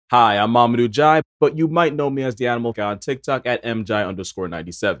Hi, I'm Mamadou Jai, but you might know me as the animal guy on TikTok at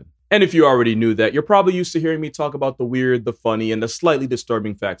mjai_97. And if you already knew that, you're probably used to hearing me talk about the weird, the funny, and the slightly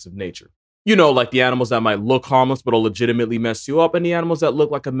disturbing facts of nature. You know, like the animals that might look harmless but will legitimately mess you up, and the animals that look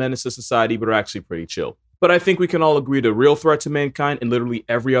like a menace to society but are actually pretty chill. But I think we can all agree the real threat to mankind and literally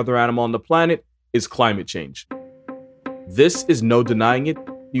every other animal on the planet is climate change. This is No Denying It,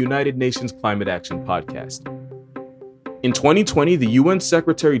 the United Nations Climate Action Podcast. In 2020, the UN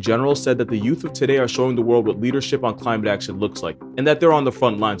Secretary General said that the youth of today are showing the world what leadership on climate action looks like, and that they're on the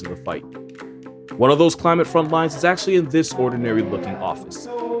front lines of the fight. One of those climate front lines is actually in this ordinary-looking office.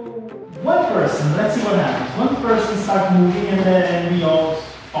 So, one person, let's see what happens. One person starts moving and then we all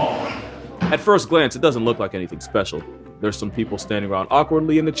follow. At first glance, it doesn't look like anything special. There's some people standing around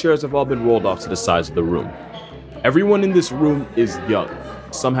awkwardly, and the chairs have all been rolled off to the sides of the room. Everyone in this room is young.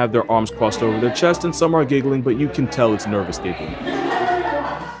 Some have their arms crossed over their chest and some are giggling, but you can tell it's nervous giggling.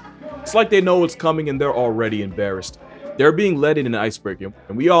 It's like they know what's coming and they're already embarrassed. They're being led in an icebreaker,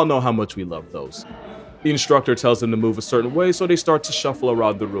 and we all know how much we love those. The instructor tells them to move a certain way, so they start to shuffle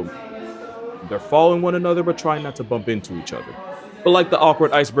around the room. They're following one another, but trying not to bump into each other. But like the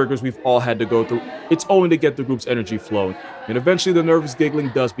awkward icebreakers we've all had to go through, it's only to get the group's energy flowing, and eventually the nervous giggling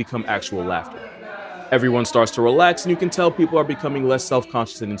does become actual laughter. Everyone starts to relax, and you can tell people are becoming less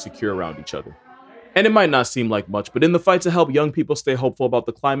self-conscious and insecure around each other. And it might not seem like much, but in the fight to help young people stay hopeful about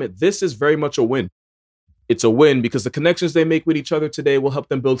the climate, this is very much a win. It's a win because the connections they make with each other today will help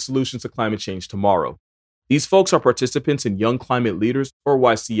them build solutions to climate change tomorrow. These folks are participants in Young Climate Leaders, or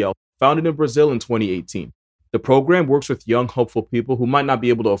YCL, founded in Brazil in 2018. The program works with young, hopeful people who might not be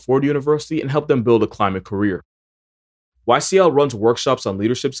able to afford university and help them build a climate career. YCL runs workshops on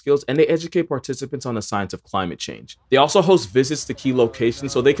leadership skills, and they educate participants on the science of climate change. They also host visits to key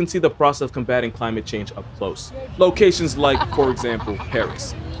locations so they can see the process of combating climate change up close. Locations like, for example,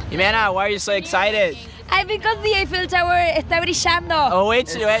 Paris. Jimena, why are you so excited? Because the Eiffel Tower está brillando. Oh,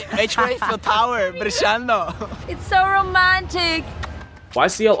 which Eiffel Tower, brillando. It's so romantic.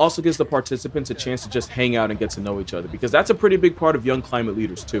 YCL also gives the participants a chance to just hang out and get to know each other, because that's a pretty big part of Young Climate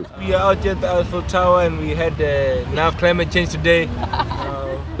Leaders too. We are out at the Eiffel Tower and we had enough climate change today.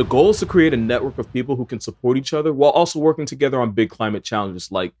 The goal is to create a network of people who can support each other while also working together on big climate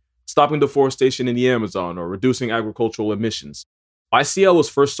challenges like stopping deforestation in the Amazon or reducing agricultural emissions. YCL was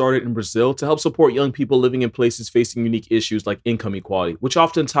first started in Brazil to help support young people living in places facing unique issues like income equality, which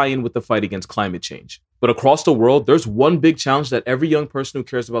often tie in with the fight against climate change. But across the world, there's one big challenge that every young person who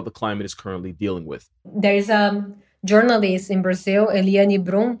cares about the climate is currently dealing with. There's a journalist in Brazil, Eliane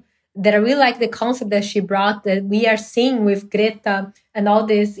Brum, that I really like the concept that she brought, that we are seeing with Greta and all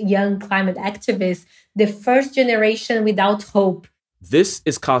these young climate activists, the first generation without hope. This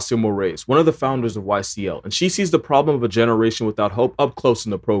is Cassia Moraes, one of the founders of YCL, and she sees the problem of a generation without hope up close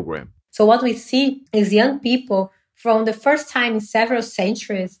in the program. So what we see is young people from the first time in several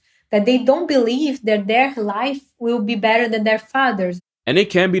centuries that they don't believe that their life will be better than their fathers. And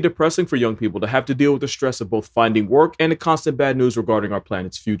it can be depressing for young people to have to deal with the stress of both finding work and the constant bad news regarding our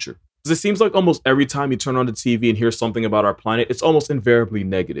planet's future. Because it seems like almost every time you turn on the TV and hear something about our planet, it's almost invariably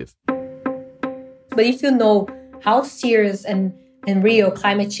negative. But if you know how serious and real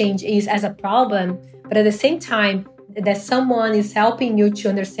climate change is as a problem, but at the same time that someone is helping you to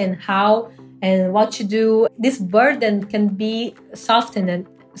understand how and what to do, this burden can be softened. And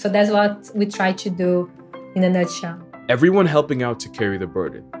so that's what we try to do in a nutshell. Everyone helping out to carry the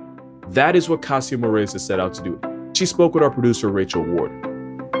burden. That is what Cassia Moraes has set out to do. She spoke with our producer, Rachel Ward.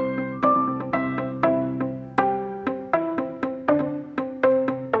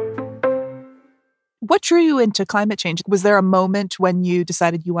 What drew you into climate change? Was there a moment when you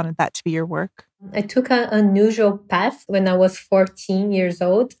decided you wanted that to be your work? I took an unusual path when I was 14 years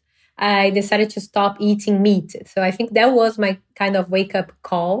old. I decided to stop eating meat. So I think that was my kind of wake-up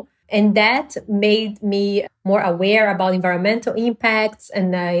call. And that made me more aware about environmental impacts.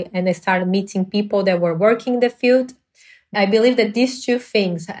 And I started meeting people that were working in the field. I believe that these two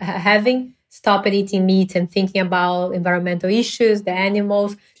things, having stopped eating meat and thinking about environmental issues, the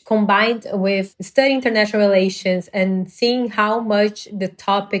animals, combined with studying international relations and seeing how much the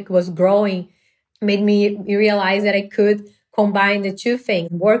topic was growing, made me realize that I could combine the two things,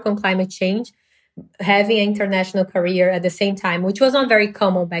 work on climate change, having an international career at the same time, which was not very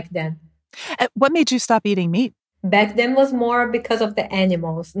common back then. What made you stop eating meat? Back then was more because of the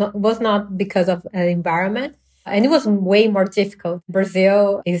animals, was not because of the environment. And it was way more difficult.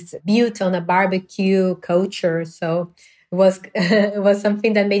 Brazil is built on a barbecue culture, so it was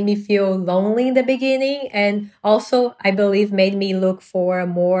something that made me feel lonely in the beginning, and also I believe made me look for a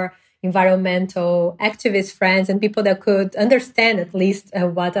more environmental activist friends and people that could understand at least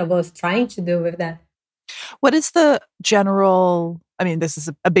what I was trying to do with that. What is the general, I mean, this is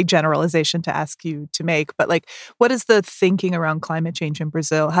a big generalization to ask you to make, but like, what is the thinking around climate change in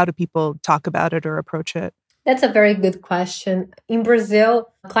Brazil? How do people talk about it or approach it? That's a very good question. In Brazil,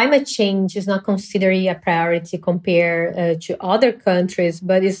 climate change is not considered a priority compared to other countries,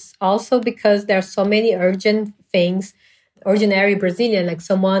 but it's also because there are so many urgent things. Ordinary Brazilian, like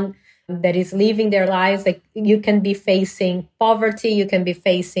someone that is living their lives, like you can be facing poverty, you can be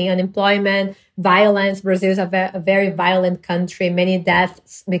facing unemployment, violence. Brazil is a very violent country, many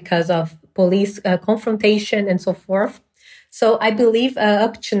deaths because of police confrontation and so forth. So I believe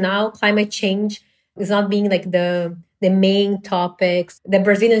up to now, climate change is not being like the main topics that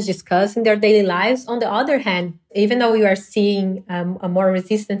Brazilians discuss in their daily lives. On the other hand, even though we are seeing a more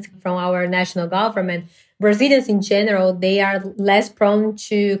resistance from our national government, Brazilians in general, they are less prone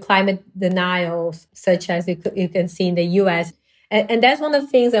to climate denials, such as you can see in the US. And that's one of the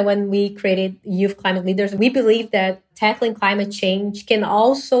things that when we created Youth Climate Leaders, we believe that tackling climate change can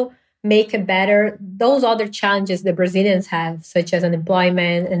also make it better those other challenges that Brazilians have, such as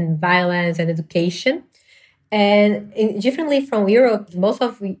unemployment and violence and education. And differently from Europe, most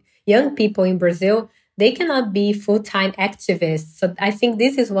of young people in Brazil, they cannot be full-time activists. So I think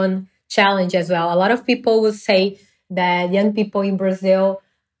this is one challenge as well. A lot of people will say that young people in Brazil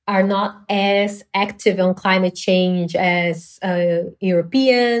are not as active on climate change as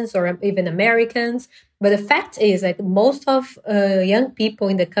Europeans or even Americans. But the fact is that most of young people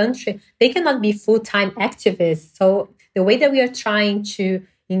in the country, they cannot be full-time activists. So the way that we are trying to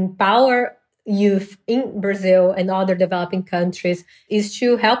empower youth in Brazil and other developing countries is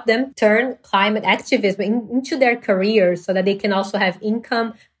to help them turn climate activism into their careers so that they can also have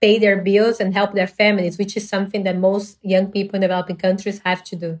income, pay their bills, and help their families, which is something that most young people in developing countries have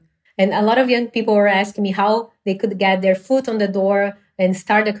to do. And a lot of young people were asking me how they could get their foot on the door and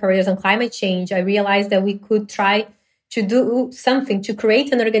start their careers on climate change. I realized that we could try to do something, to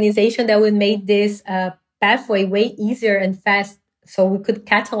create an organization that would make this pathway way easier and fast so we could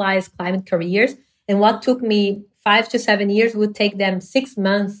catalyze climate careers. And what took me 5 to 7 years would take them 6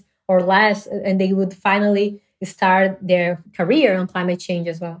 months or less, and they would finally start their career on climate change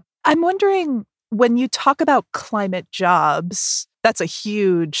as well. I'm wondering, when you talk about climate jobs, that's a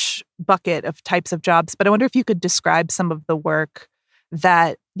huge bucket of types of jobs, but I wonder if you could describe some of the work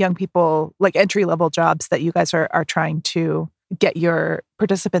that young people, like entry-level jobs that you guys are trying to get your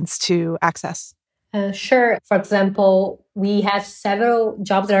participants to access. Sure. For example, we have several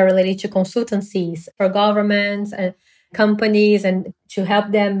jobs that are related to consultancies for governments and companies and to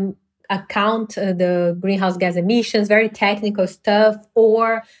help them account the greenhouse gas emissions, very technical stuff,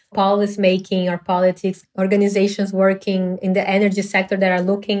 or policy making or politics, organizations working in the energy sector that are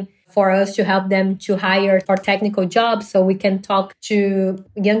looking for us to help them to hire for technical jobs. So we can talk to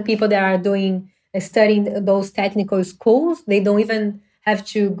young people that are studying those technical schools. They don't even have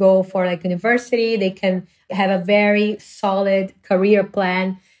to go for like university. They can have a very solid career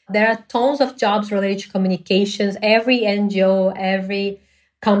plan. There are tons of jobs related to communications. Every NGO, every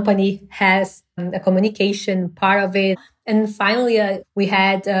company has a communication part of it. And finally, we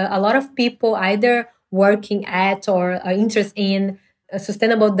had a lot of people either working at or are interested in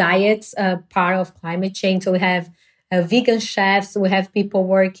sustainable diets, part of climate change. So we have vegan chefs, we have people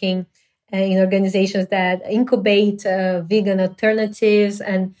working in organizations that incubate vegan alternatives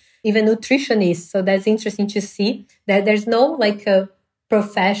and even nutritionists. So that's interesting to see that there's no like a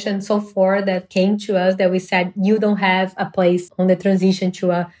profession so far that came to us that we said, you don't have a place on the transition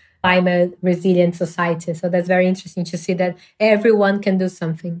to a climate resilient society. So that's very interesting to see that everyone can do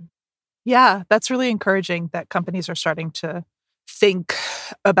something. Yeah, that's really encouraging that companies are starting to think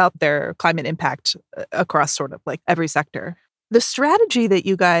about their climate impact across sort of like every sector. The strategy that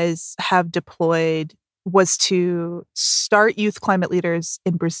you guys have deployed was to start Youth Climate Leaders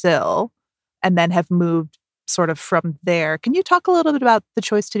in Brazil and then have moved sort of from there. Can you talk a little bit about the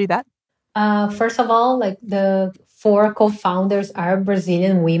choice to do that? First of all, like the 4 co-founders are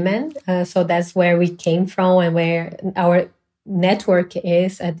Brazilian women. So that's where we came from and where our network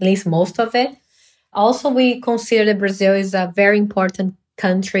is, at least most of it. Also, we consider that Brazil is a very important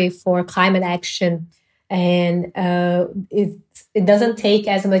country for climate action. And it doesn't take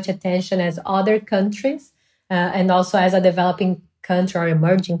as much attention as other countries. And also as a developing country or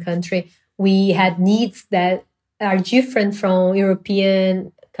emerging country, we had needs that are different from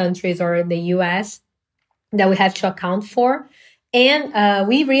European countries or the US that we have to account for. And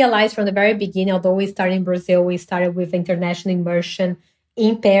we realized from the very beginning, although we started in Brazil, we started with international immersion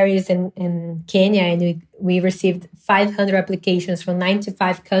in Paris and in Kenya, and we received 500 applications from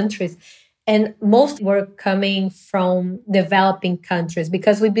 95 countries. And most were coming from developing countries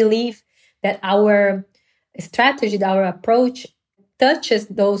because we believe that our strategy, our approach touches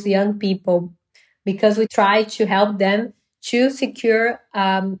those young people because we try to help them to secure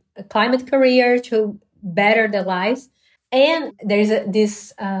a climate career, to better their lives. And there is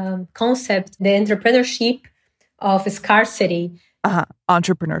this concept, the entrepreneurship of scarcity.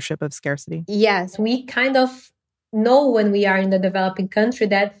 Entrepreneurship of scarcity. Yes, we kind of know when we are in the developing country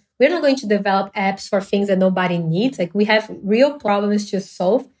that we're not going to develop apps for things that nobody needs. Like, we have real problems to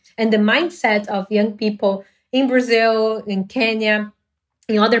solve. And the mindset of young people in Brazil, in Kenya,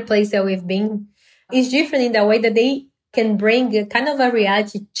 in other places that we've been is different in the way that they can bring a kind of a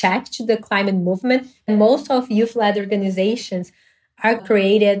reality check to the climate movement. And most of youth-led organizations are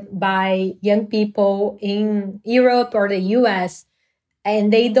created by young people in Europe or the US.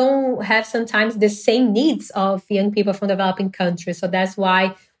 And they don't have sometimes the same needs of young people from developing countries. So that's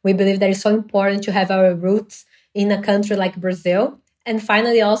why we believe that it's so important to have our roots in a country like Brazil. And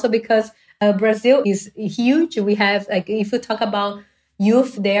finally, also because Brazil is huge. We have, like, if you talk about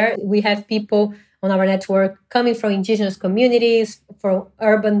youth there, we have people on our network coming from indigenous communities, from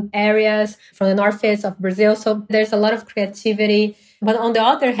urban areas, from the northeast of Brazil. So there's a lot of creativity. But on the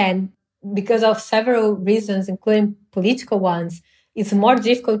other hand, because of several reasons, including political ones, it's more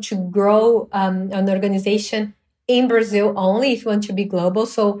difficult to grow an organization in Brazil only if you want to be global.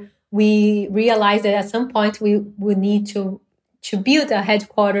 So we realized that at some point we would need to build a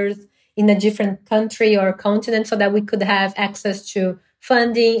headquarters in a different country or continent so that we could have access to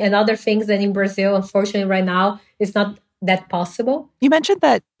funding and other things that in Brazil, unfortunately, right now, is not that possible. You mentioned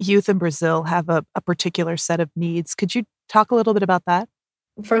that youth in Brazil have a particular set of needs. Could you talk a little bit about that?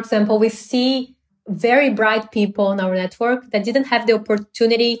 For example, we see very bright people on our network that didn't have the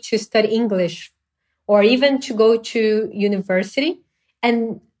opportunity to study English or even to go to university.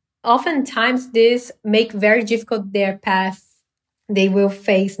 And oftentimes this make very difficult their path they will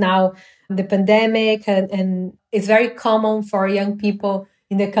face now, the pandemic. And it's very common for young people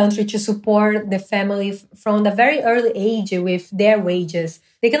in the country to support the family from a very early age with their wages.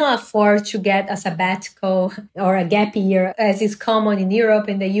 They cannot afford to get a sabbatical or a gap year, as is common in Europe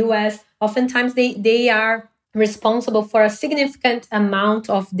and the US. Oftentimes they are responsible for a significant amount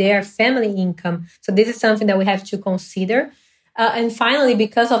of their family income. So this is something that we have to consider. And finally,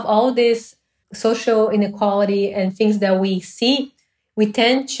 because of all this social inequality and things that we see, we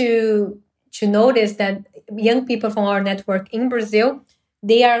tend to notice that young people from our network in Brazil,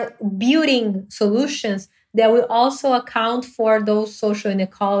 they are building solutions that will also account for those social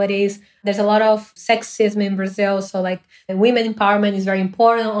inequalities. There's a lot of sexism in Brazil. So like women empowerment is very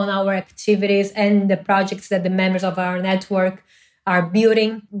important on our activities and the projects that the members of our network are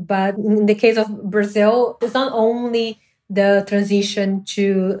building. But in the case of Brazil, it's not only the transition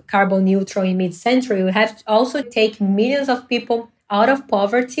to carbon neutral in mid-century. We have to also take millions of people out of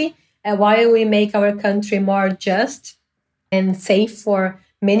poverty while we make our country more just and safe for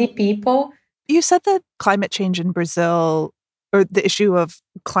many people. You said that climate change in Brazil, or the issue of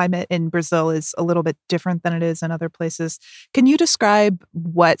climate in Brazil, is a little bit different than it is in other places. Can you describe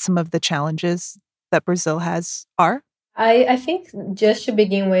what some of the challenges that Brazil has are? I think just to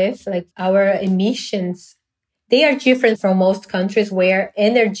begin with, like our emissions, they are different from most countries where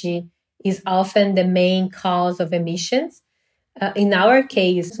energy is often the main cause of emissions. In our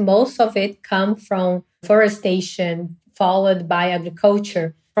case, most of it comes from forestation, followed by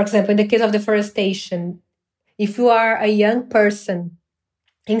agriculture. For example, in the case of deforestation, if you are a young person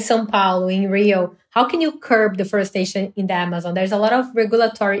in São Paulo, in Rio, how can you curb deforestation in the Amazon? There's a lot of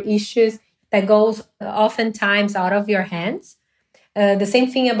regulatory issues that goes oftentimes out of your hands. The same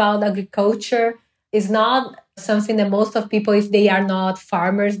thing about agriculture is not something that most of people, if they are not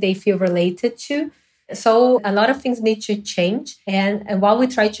farmers, they feel related to. So a lot of things need to change. And what we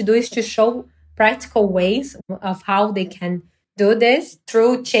try to do is to show practical ways of how they can do this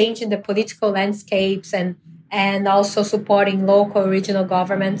through changing the political landscapes and also supporting local, regional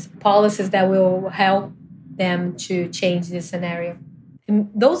governments, policies that will help them to change this scenario.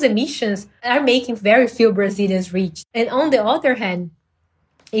 And those emissions are making very few Brazilians rich. And on the other hand,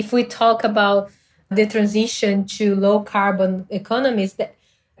 if we talk about the transition to low carbon economies,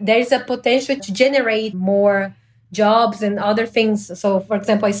 there is a potential to generate more jobs and other things. So, for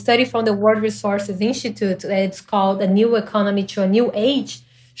example, a study from the World Resources Institute, it's called A New Economy to a New Age,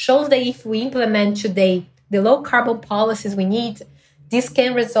 shows that if we implement today the low carbon policies we need, this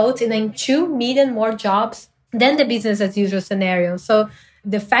can result in 2 million more jobs than the business as usual scenario. So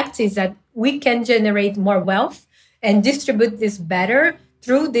the fact is that we can generate more wealth and distribute this better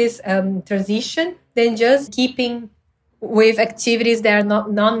through this transition than just keeping with activities that are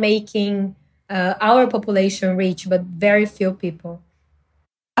not making our population rich, but very few people.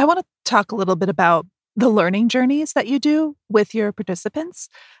 I want to talk a little bit about the learning journeys that you do with your participants.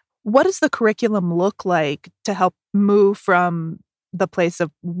 What does the curriculum look like to help move from the place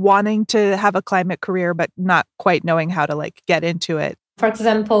of wanting to have a climate career, but not quite knowing how to get into it? For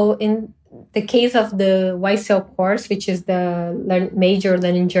example, in the case of the YSL course, which is the major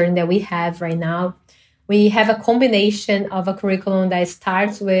learning journey that we have right now, we have a combination of a curriculum that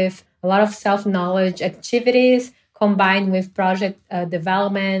starts with a lot of self-knowledge activities combined with project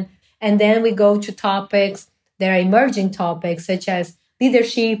development. And then we go to topics that are emerging topics, such as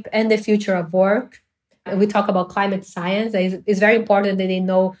leadership and the future of work. We talk about climate science. It's very important that they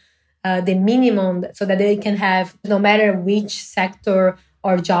know the minimum so that they can have, no matter which sector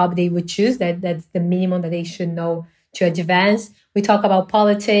or job they would choose, that's the minimum that they should know to advance. We talk about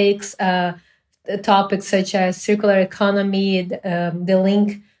politics, topics such as circular economy, the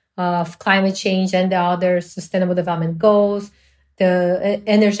link of climate change and the other sustainable development goals, the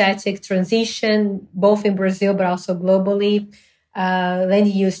energetic transition, both in Brazil but also globally, land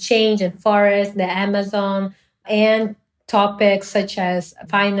use change and forest, the Amazon, and topics such as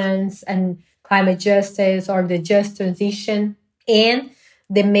finance and climate justice or the just transition. And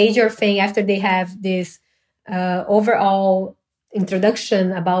the major thing, after they have this overall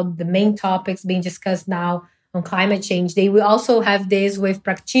introduction about the main topics being discussed now on climate change, they will also have this with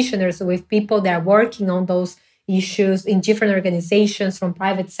practitioners, with people that are working on those issues in different organizations, from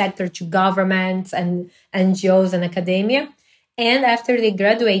private sector to governments and NGOs and academia. And after they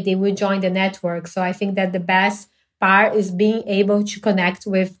graduate, they will join the network. So I think that the best part is being able to connect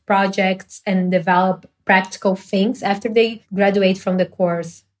with projects and develop practical things after they graduate from the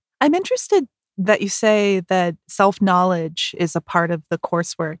course. I'm interested that you say that self-knowledge is a part of the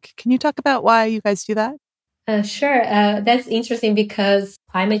coursework. Can you talk about why you guys do that? Sure. That's interesting because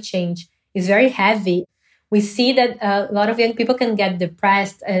climate change is very heavy. We see that a lot of young people can get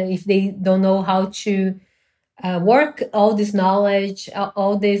depressed if they don't know how to work all this knowledge,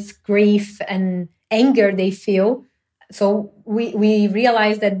 all this grief and anger they feel. So we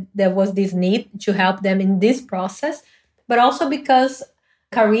realized that there was this need to help them in this process, but also because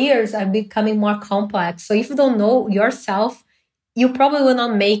careers are becoming more complex. So if you don't know yourself, you probably will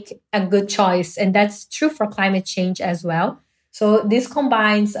not make a good choice. And that's true for climate change as well. So this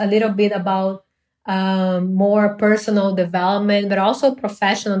combines a little bit about more personal development, but also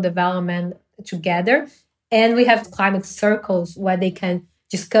professional development together. And we have climate circles where they can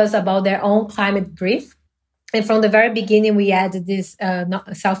discuss about their own climate grief. And from the very beginning, we added this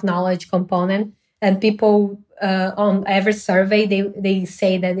self-knowledge component. And people on every survey, they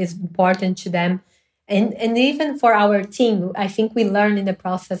say that it's important to them. And even for our team, I think we learn in the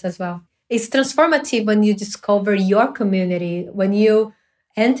process as well. It's transformative when you discover your community, when you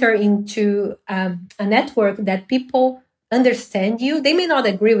enter into a network that people understand you. They may not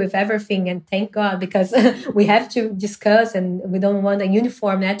agree with everything, and thank God, because we have to discuss and we don't want a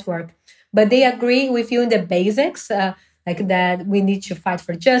uniform network. But they agree with you in the basics, like that we need to fight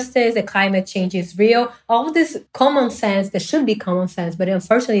for justice, that climate change is real. All this common sense that should be common sense, but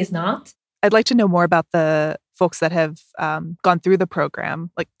unfortunately it's not. I'd like to know more about the folks that have gone through the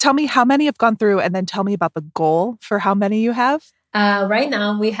program. Tell me how many have gone through, and then tell me about the goal for how many you have. Right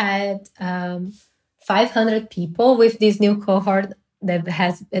now, we had 500 people with this new cohort that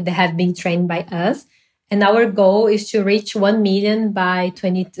have been trained by us. And our goal is to reach 1 million by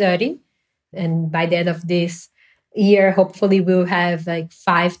 2030. And by the end of this year, hopefully we'll have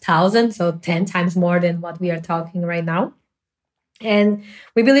 5,000, so 10 times more than what we are talking right now. And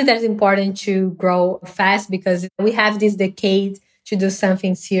we believe that it's important to grow fast because we have this decade to do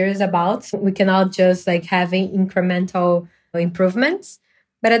something serious about. We cannot just having incremental improvements.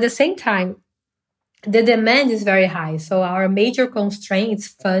 But at the same time, the demand is very high. So our major constraint is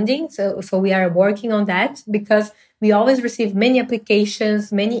funding. So we are working on that because we always receive many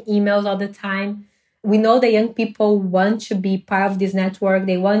applications, many emails all the time. We know that young people want to be part of this network.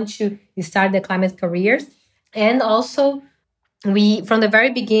 They want to start their climate careers. And also, from the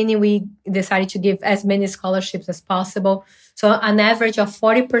very beginning, we decided to give as many scholarships as possible. So an average of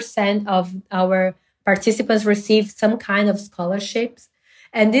 40% of our participants receive some kind of scholarships.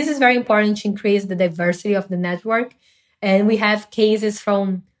 And this is very important to increase the diversity of the network. And we have cases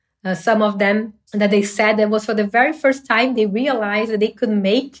from some of them that they said that was for the very first time they realized that they could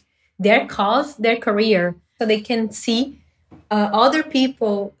make their cause their career. So they can see other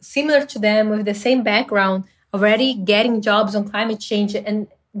people similar to them with the same background already getting jobs on climate change. And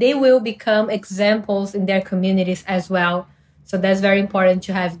they will become examples in their communities as well. So that's very important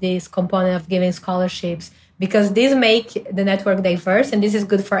to have this component of giving scholarships, because these make the network diverse, and this is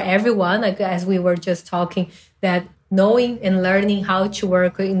good for everyone. Like as we were just talking, that knowing and learning how to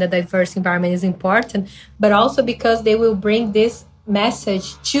work in a diverse environment is important, but also because they will bring this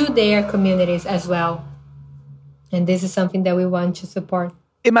message to their communities as well. And this is something that we want to support.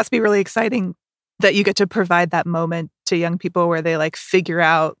 It must be really exciting that you get to provide that moment to young people where they like figure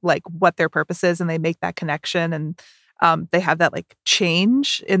out like what their purpose is and they make that connection, and they have that like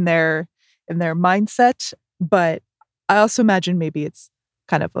change in their mindset. But I also imagine maybe it's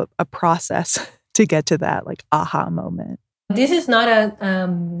kind of a process to get to that like aha moment. This is not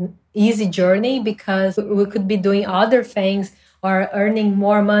an easy journey, because we could be doing other things or earning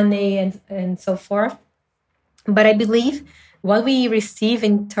more money and so forth. But I believe what we receive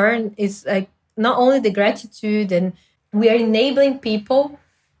in turn is like not only the gratitude, and we are enabling people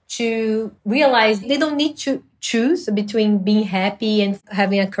to realize they don't need to choose between being happy and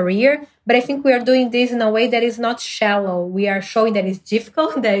having a career. But I think we are doing this in a way that is not shallow. We are showing that it's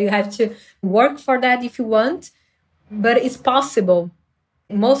difficult, that you have to work for that if you want, but it's possible.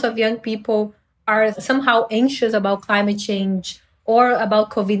 Most of young people are somehow anxious about climate change or about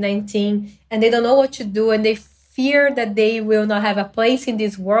COVID-19, and they don't know what to do, and they fear that they will not have a place in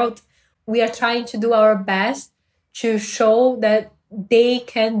this world. We are trying to do our best to show that they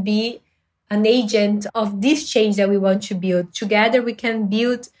can be an agent of this change that we want to build. Together, we can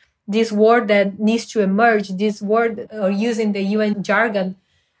build this world that needs to emerge, this world, or using the UN jargon,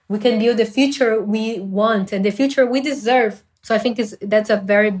 we can build the future we want and the future we deserve. So I think that's a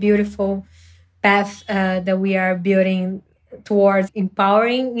very beautiful path that we are building towards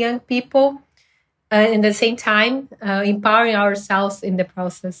empowering young people, and at the same time, empowering ourselves in the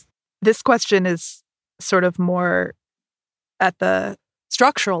process. This question is sort of more at the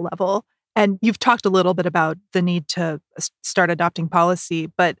structural level. And you've talked a little bit about the need to start adopting policy.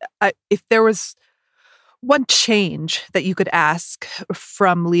 But if there was one change that you could ask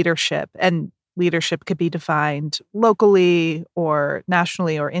from leadership, and leadership could be defined locally or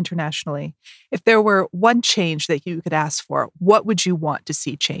nationally or internationally, if there were one change that you could ask for, what would you want to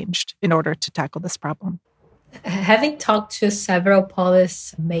see changed in order to tackle this problem? Having talked to several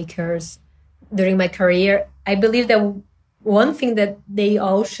policy makers during my career, I believe that one thing that they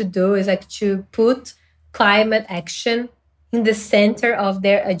all should do is like to put climate action in the center of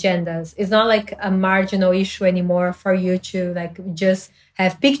their agendas. It's not like a marginal issue anymore for you to like just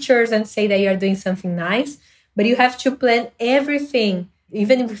have pictures and say that you're doing something nice, but you have to plan everything.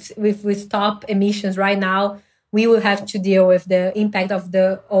 Even if we stop emissions right now, we will have to deal with the impact of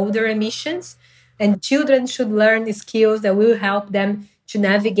the older emissions, and children should learn skills that will help them to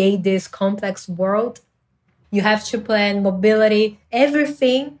navigate this complex world. You have to plan mobility.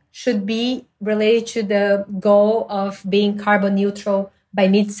 Everything should be related to the goal of being carbon neutral by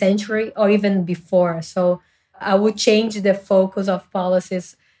mid-century or even before. So I would change the focus of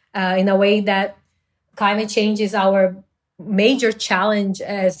policies in a way that climate change is our major challenge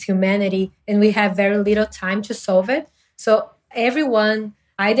as humanity, and we have very little time to solve it. So everyone,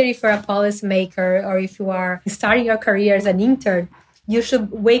 either if you're a policymaker or if you are starting your career as an intern, you should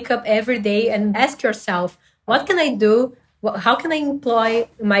wake up every day and ask yourself, what can I do? How can I employ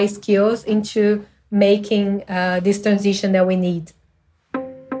my skills into making this transition that we need?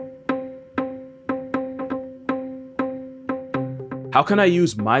 How can I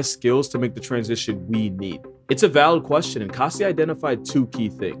use my skills to make the transition we need? It's a valid question, and Cassia identified two key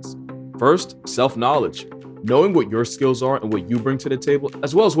things. First, self-knowledge. Knowing what your skills are and what you bring to the table,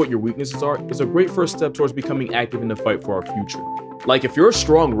 as well as what your weaknesses are, is a great first step towards becoming active in the fight for our future. Like if you're a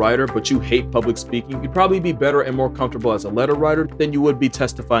strong writer, but you hate public speaking, you'd probably be better and more comfortable as a letter writer than you would be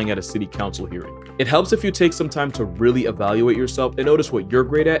testifying at a city council hearing. It helps if you take some time to really evaluate yourself and notice what you're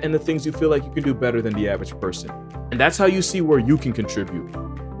great at and the things you feel like you can do better than the average person. And that's how you see where you can contribute.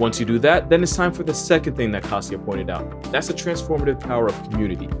 Once you do that, then it's time for the second thing that Cassia pointed out. That's the transformative power of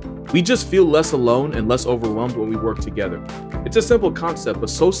community. We just feel less alone and less overwhelmed when we work together. It's a simple concept, but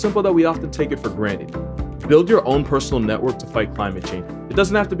so simple that we often take it for granted. Build your own personal network to fight climate change. It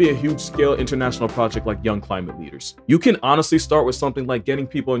doesn't have to be a huge-scale international project like Young Climate Leaders. You can honestly start with something like getting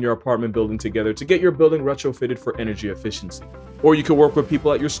people in your apartment building together to get your building retrofitted for energy efficiency. Or you can work with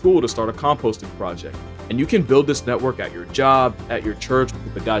people at your school to start a composting project. And you can build this network at your job, at your church,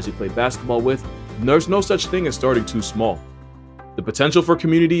 with the guys you play basketball with. And there's no such thing as starting too small. The potential for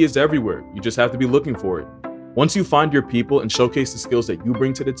community is everywhere. You just have to be looking for it. Once you find your people and showcase the skills that you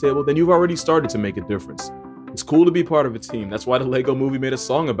bring to the table, then you've already started to make a difference. It's cool to be part of a team. That's why the Lego Movie made a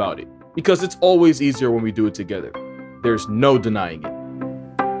song about it. Because it's always easier when we do it together. There's no denying it.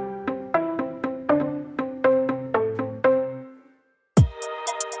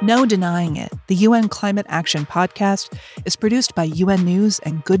 No denying it, the UN Climate Action Podcast is produced by UN News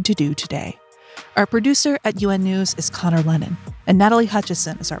and Good to Do Today. Our producer at UN News is Connor Lennon, and Natalie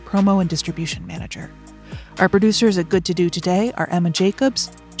Hutchison is our promo and distribution manager. Our producers at Good to Do Today are Emma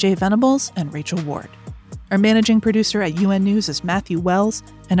Jacobs, Jay Venables, and Rachel Ward. Our managing producer at UN News is Matthew Wells,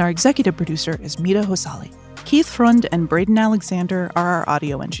 and our executive producer is Mita Hosali. Keith Frund and Braden Alexander are our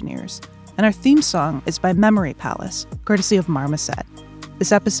audio engineers, and our theme song is by Memory Palace, courtesy of Marmoset.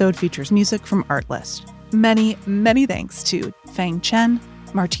 This episode features music from Artlist. Many, many thanks to Fang Chen,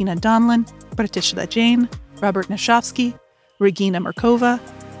 Martina Donlin, Pratishtha Jain, Robert Nashofsky, Regina Merkova,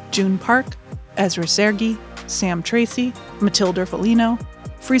 June Park, Ezra Sergi, Sam Tracy, Matilda Folino,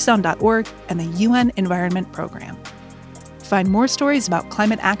 Freesound.org, and the UN Environment Program. Find more stories about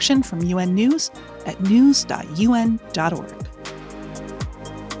climate action from UN News at news.un.org.